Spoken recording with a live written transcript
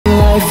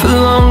life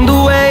along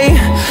the way,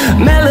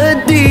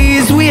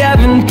 melodies we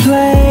haven't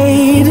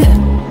played.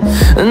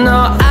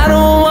 No, I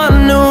don't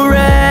want no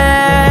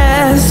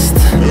rest,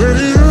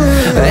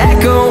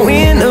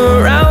 echoing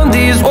around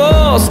these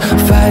walls,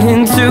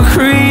 fighting to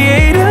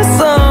create a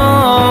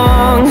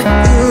song.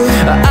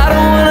 I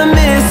don't wanna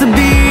miss a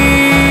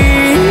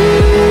beat,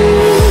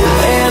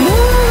 and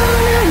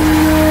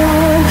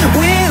on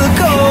we'll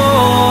go,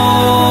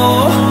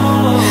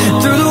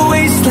 through the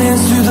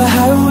wastelands, through the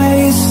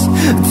highways,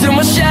 till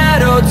my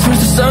shadow turns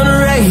to sun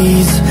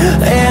rays.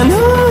 And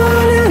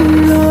on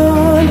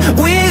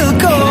we'll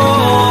go,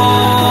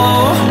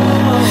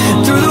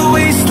 through the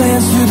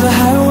wastelands, through the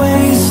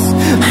highways,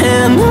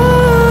 and on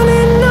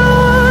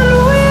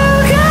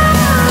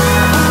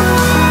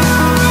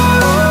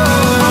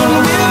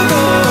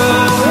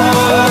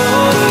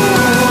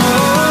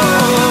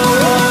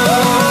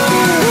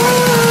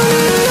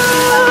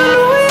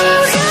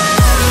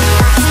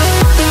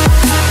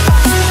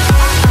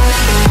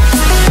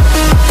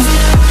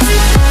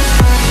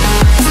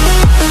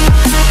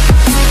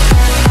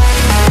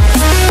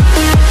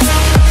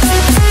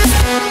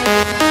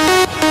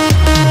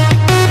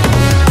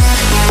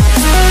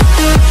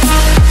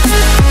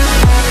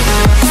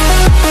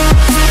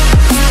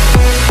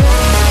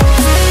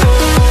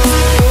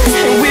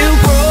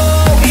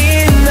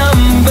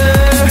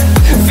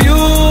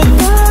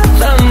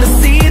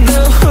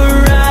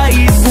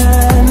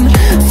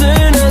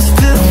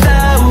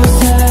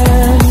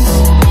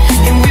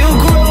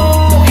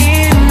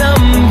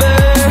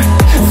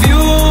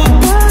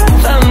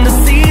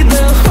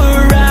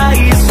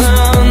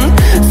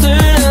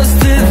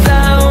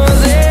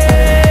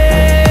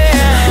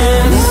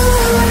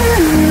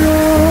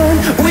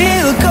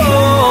we'll go.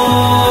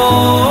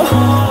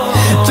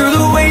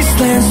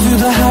 Through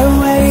the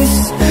highways,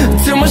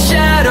 till my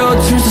shadow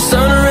turns to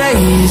sun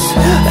rays.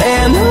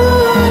 And on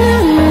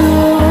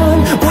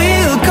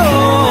we'll go,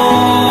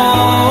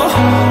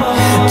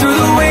 through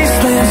the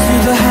wastelands,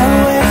 through the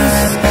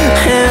highways,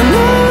 and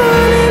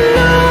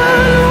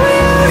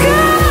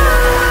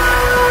on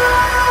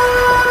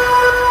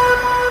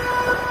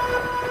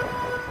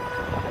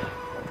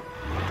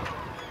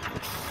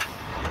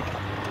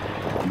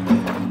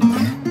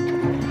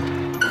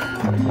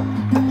we'll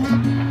go.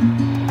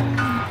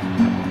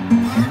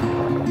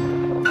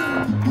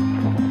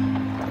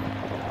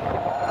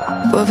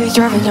 We'll be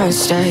driving down the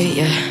state,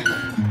 yeah,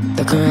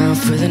 looking around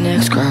for the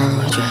next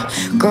crowd, yeah,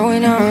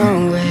 going our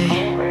own way,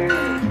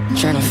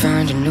 trying to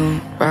find a new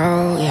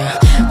route, yeah.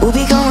 We'll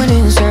be going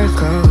in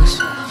circles,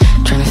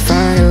 trying to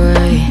find a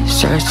way,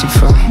 searching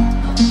for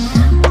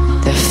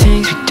the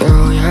things we do,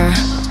 yeah.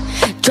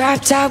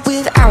 Drop top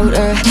without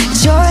a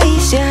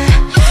choice, yeah,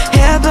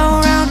 hair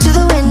blown round to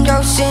the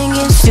window,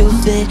 singing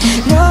stupid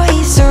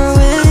noise. Or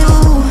with you,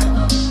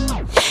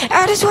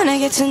 I just wanna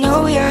get to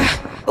know ya.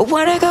 I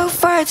wanna go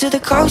far to the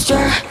coast,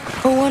 yeah.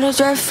 I wanna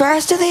drive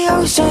fast to the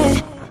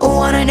ocean. I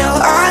wanna know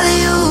all of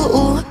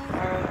you,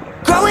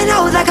 growing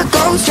old like a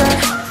ghost,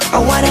 yeah. I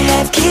wanna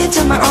have kids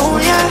of my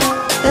own, yeah,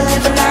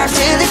 live a life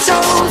till it's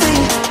over.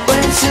 But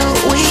until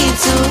we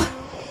do,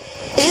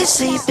 it's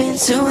sleeping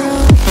too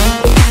long.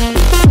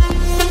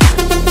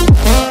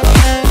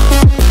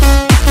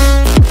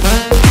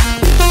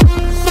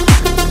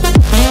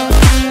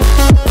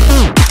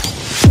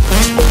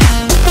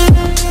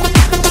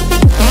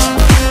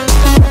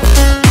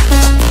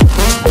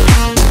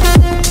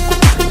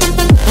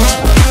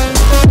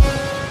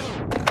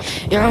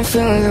 Yeah, I'm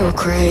feeling a little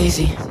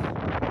crazy,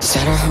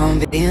 sat at home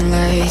being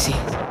lazy.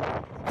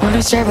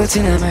 Wanna travel to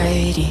the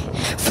 80,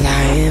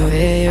 flying with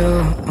you.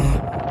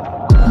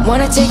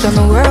 Wanna take on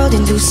the world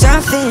and do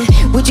something.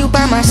 Would you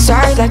by my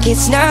side like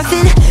it's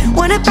nothing?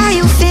 Wanna buy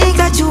you things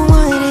that you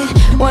wanted.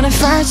 Wanna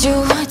find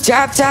you,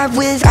 drop top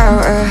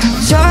without a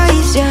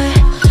choice, yeah.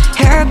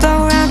 Hair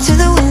blow round to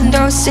the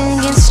window,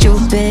 singing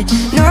stupid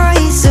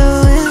noise.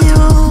 With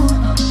you,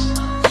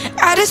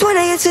 I just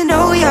wanna get to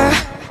know ya.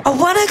 I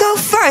wanna go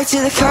far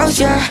to the coast,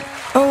 yeah.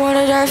 I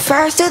wanna dive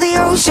fast to the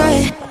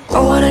ocean. I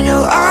wanna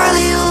know all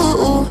of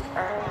you,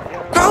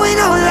 growing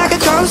old like a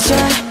ghost,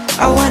 yeah.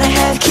 I wanna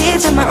have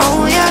kids of my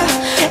own,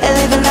 yeah, and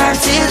live a life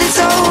till it's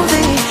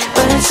over.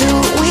 But until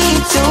we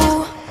do,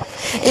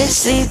 it's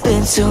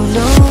sleeping too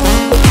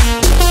long.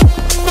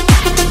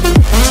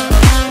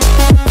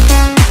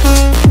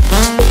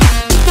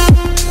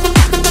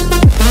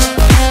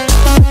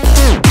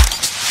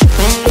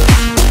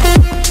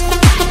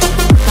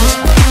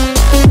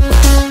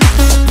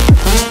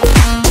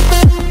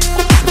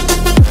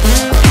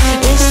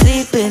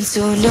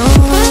 So long.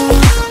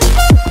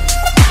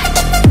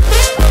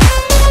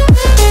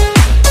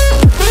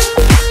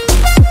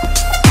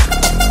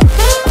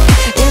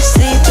 It's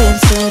sleeping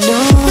so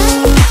long.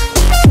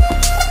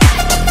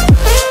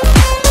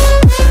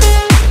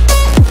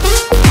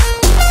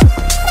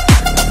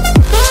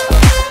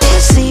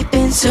 It's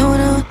sleeping so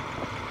long.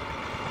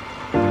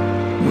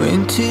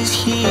 Winter's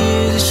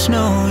here, the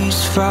snow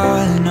is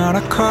falling on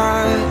our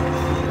car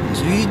as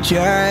we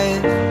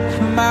drive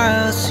for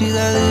miles to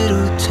that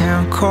little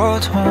town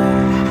called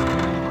home.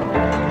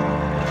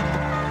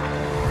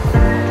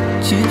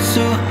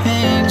 Gentle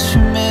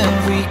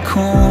every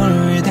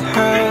corner of the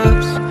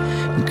house,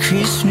 and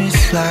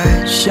Christmas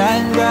lights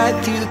shine bright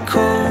through the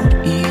cold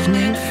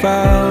evening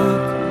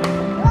fog.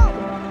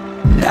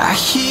 And I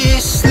hear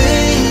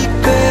sleigh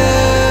bells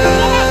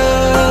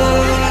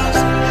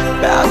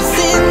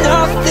bouncing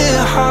off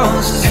the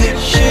halls as the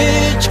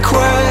church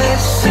choir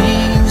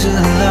sings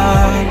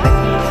along.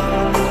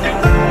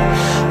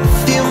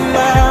 Feel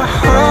my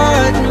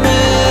heart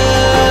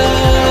melt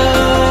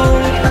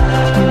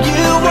when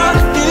you walk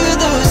through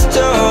those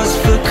doors.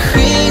 For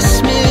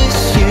Christmas,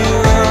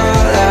 you're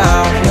all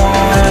I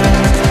want.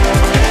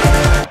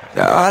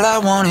 All I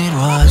wanted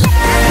was you.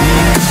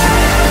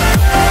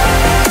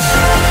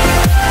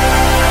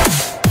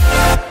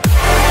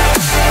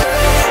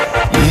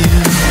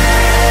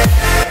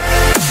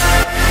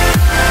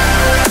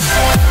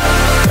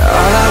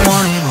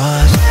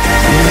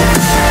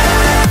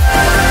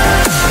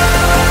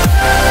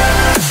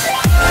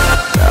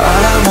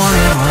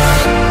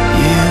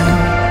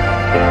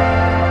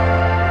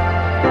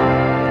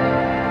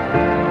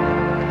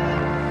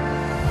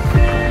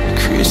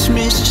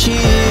 Christmas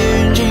cheer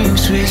and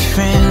drinks with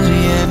friends we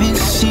haven't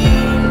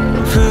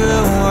seen for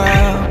a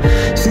while,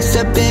 since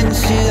I've been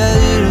to that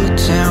little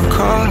town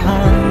called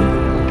home.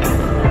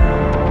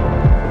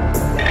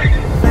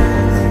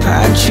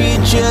 Pine tree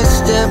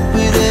dressed up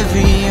with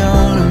every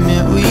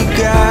ornament we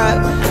got,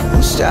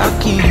 and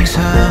stockings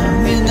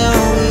hung and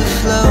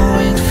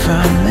overflowing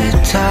from the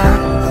top.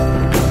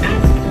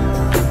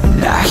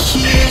 And I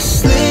hear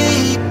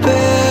sleigh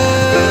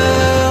bells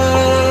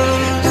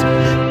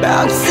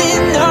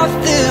bouncing off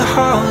the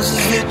halls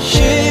as the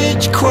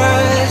church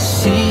choir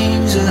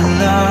sings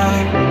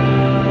along.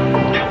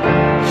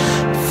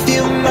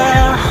 Feel my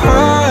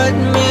heart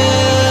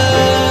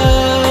melt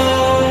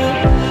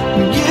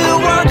when you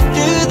walk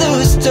through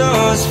those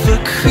doors. For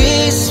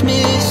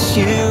Christmas,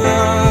 you're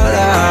all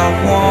I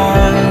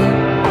want.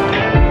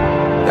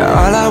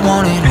 All I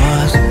wanted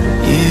was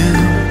you.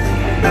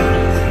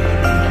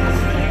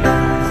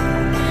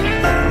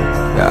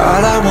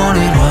 All I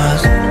wanted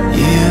was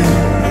you.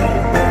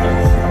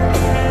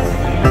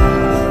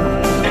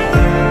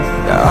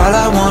 All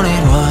I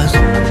wanted was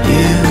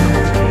you.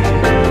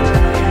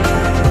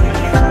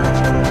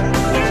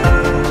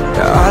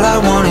 All I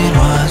wanted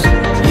was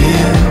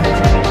you.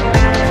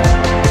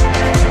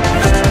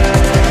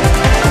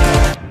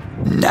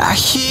 And I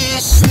hear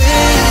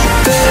sleigh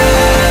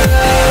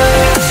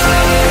bells.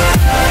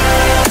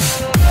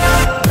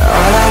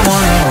 All I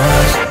wanted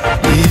was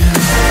you.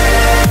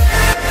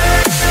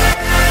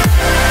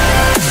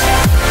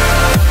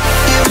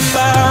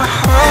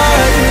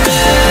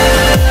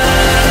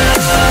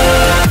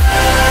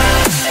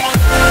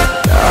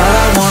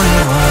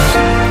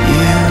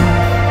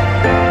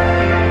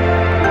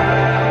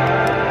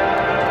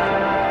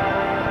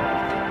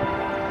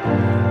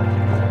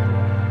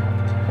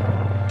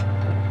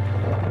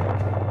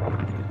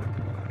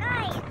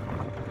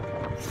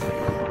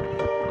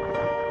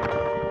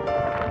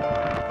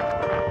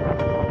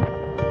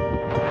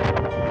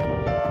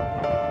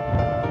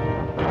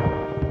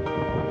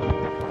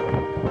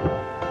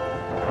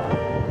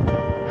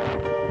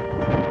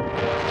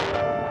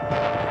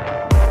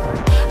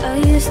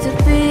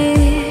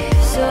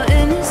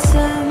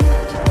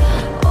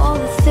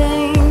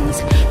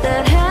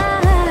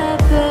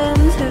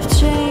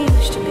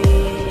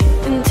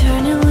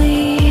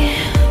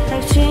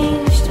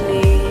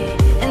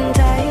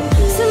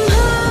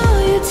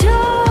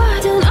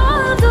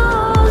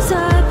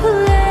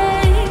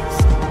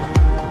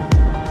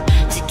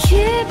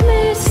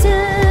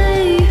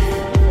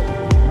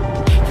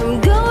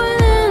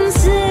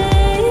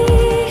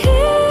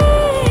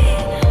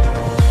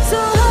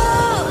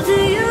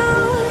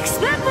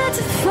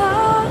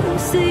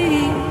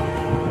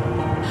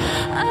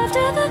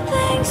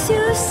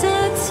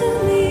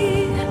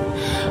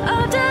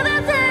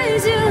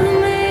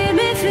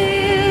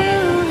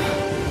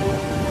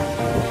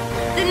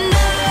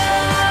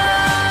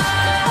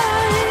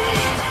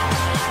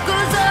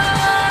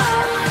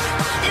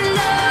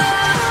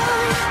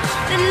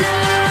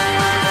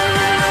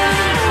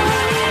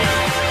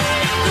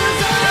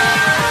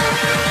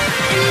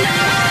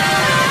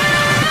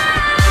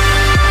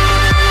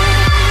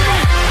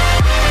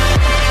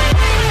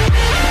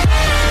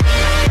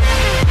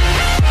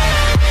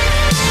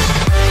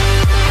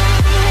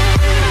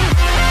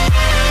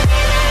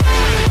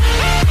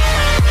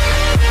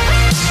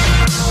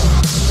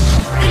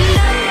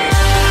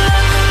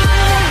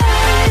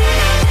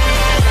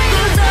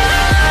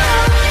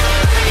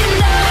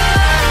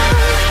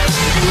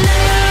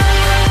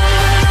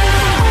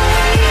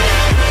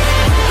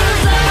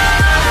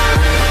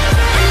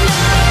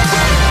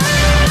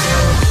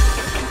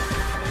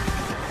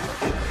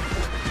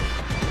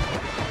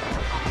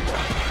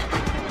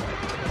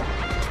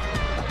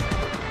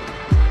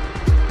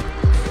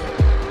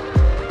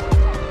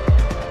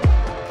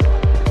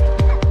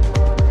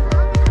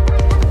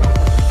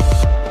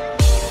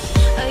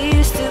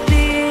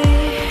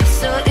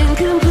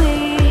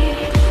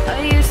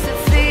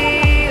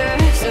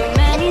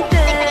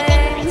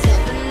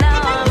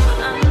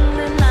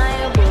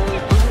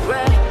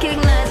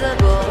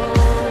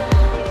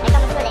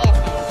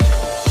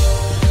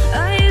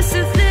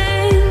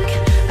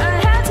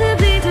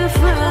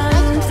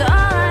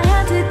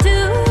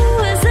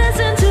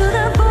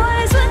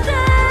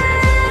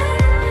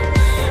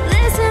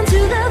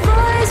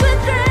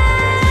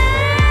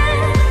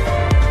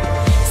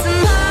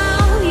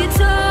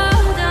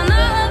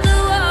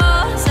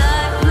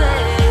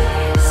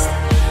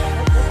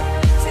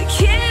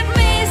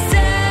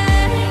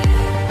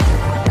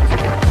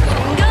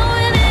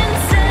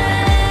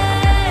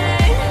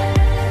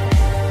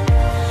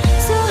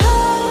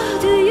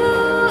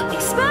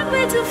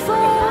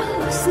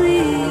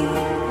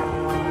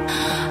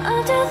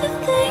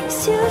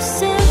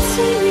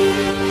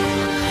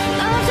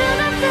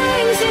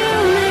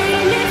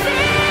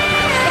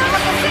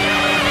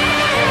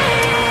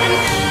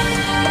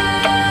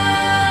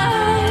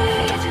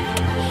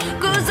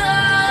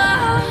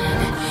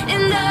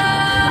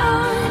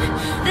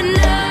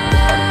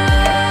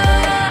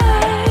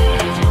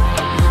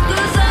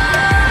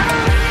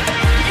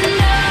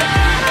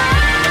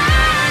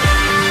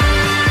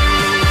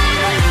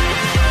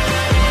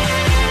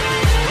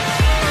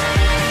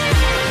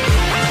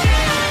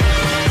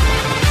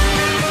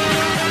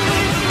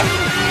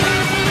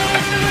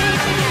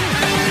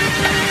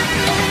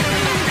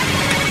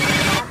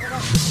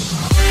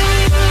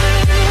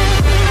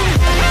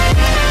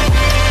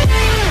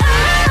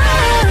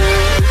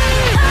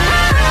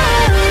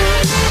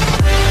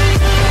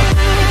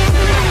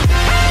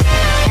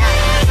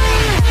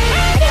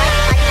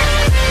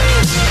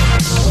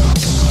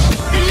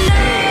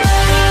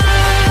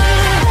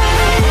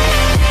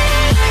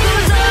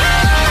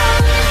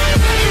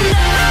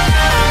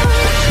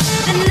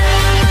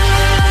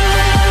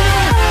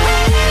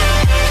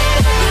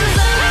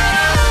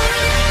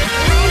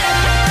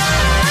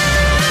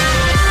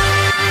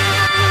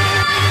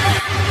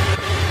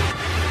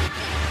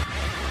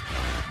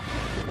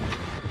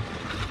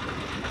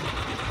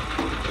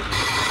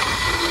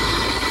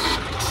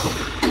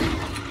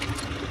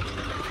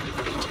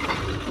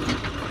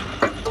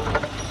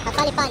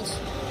 Body punch.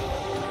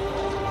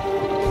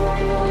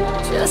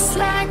 Just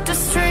like the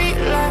street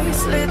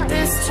lights lit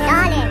this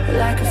town, Darling.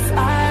 like a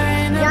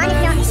fire in a You're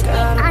on blaze,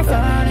 gotta awesome.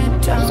 burn it You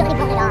down. should really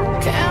put it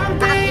on. Can't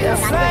be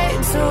afraid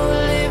to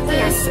leave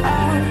this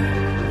out.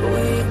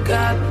 We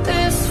got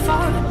this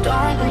far,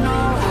 don't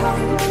know how.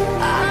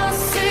 I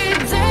see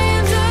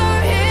danger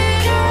in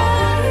your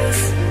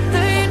eyes.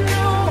 They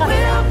know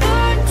we'll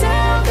burn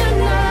down the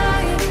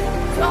night.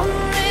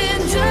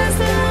 Coming just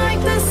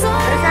like the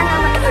sunrise.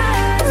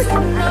 You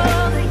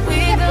know that we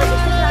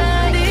gonna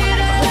light it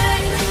up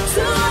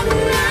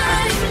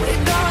tonight. We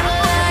gonna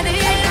light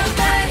it up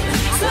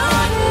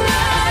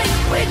tonight.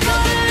 We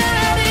gonna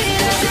light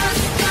it up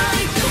just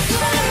like the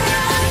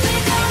sunrise. We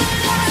gonna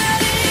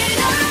light it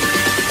up.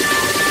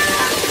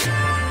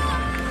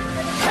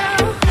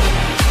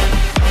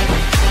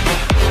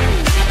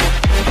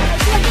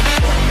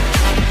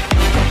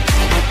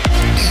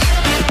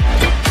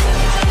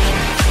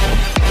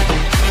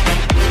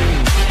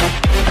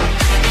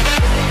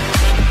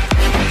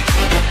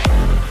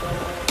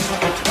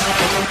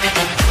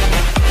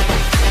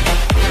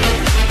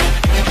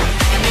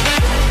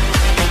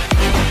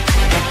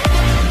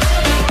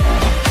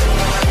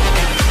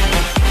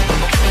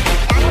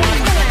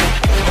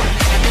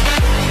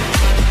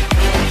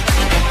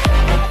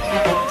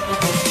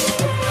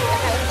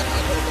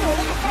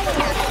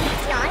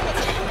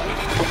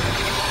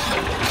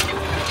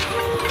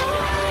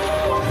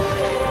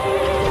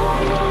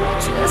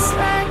 Just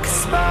like a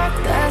spark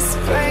that's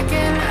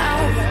breaking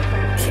out.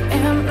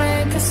 Can't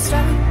make a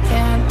stop,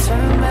 can't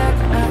turn back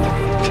now.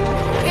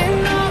 We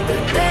know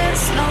that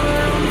there's no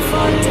room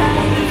for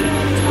doubt.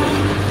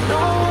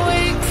 No,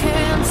 we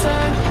can't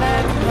turn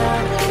back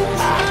now.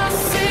 I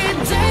see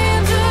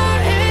danger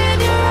in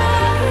your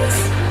eyes.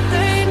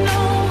 They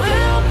know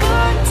we'll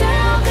burn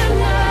down the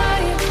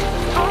night.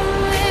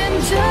 Coming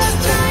just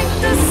like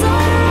the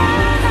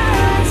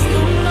sunrise.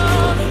 You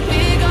know that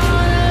we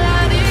gonna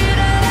light it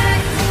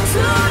up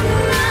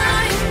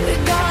tonight. We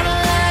gonna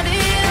light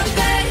it up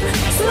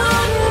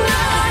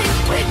tonight.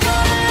 We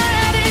gonna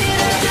light it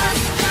up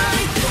just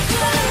like the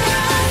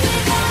sunrise.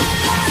 We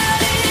gonna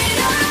light it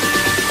up.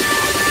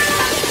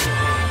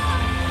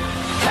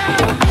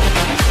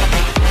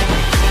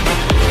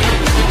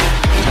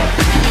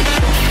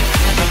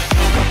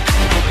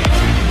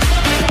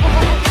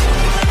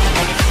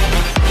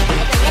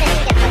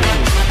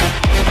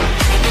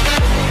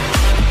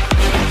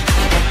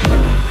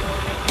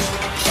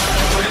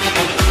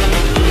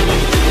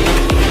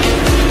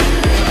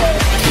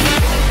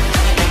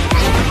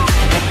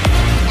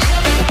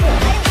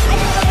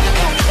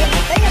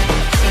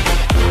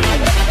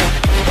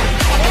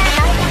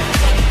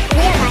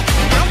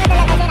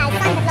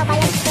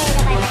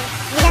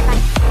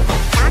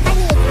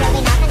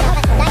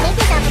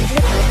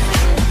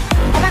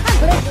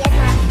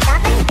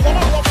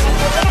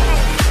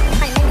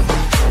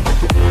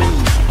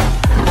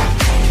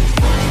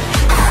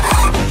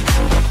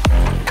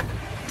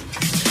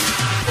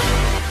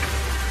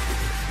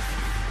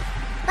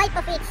 Fight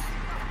for fix.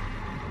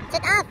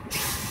 Set up.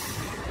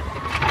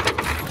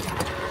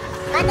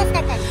 Battle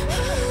started.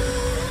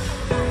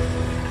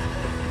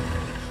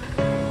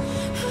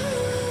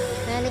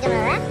 Medium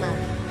rock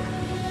mode.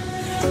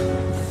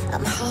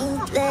 I'm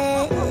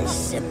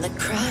hopeless in the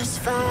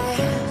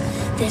crossfire.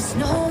 There's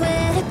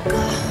nowhere to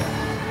go.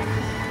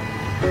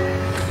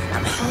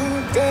 I'm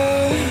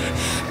holding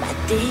my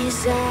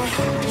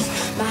desires.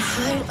 My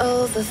heart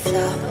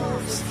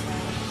overflows.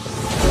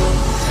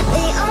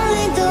 The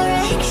only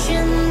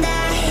direction that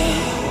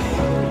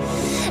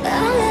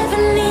I'll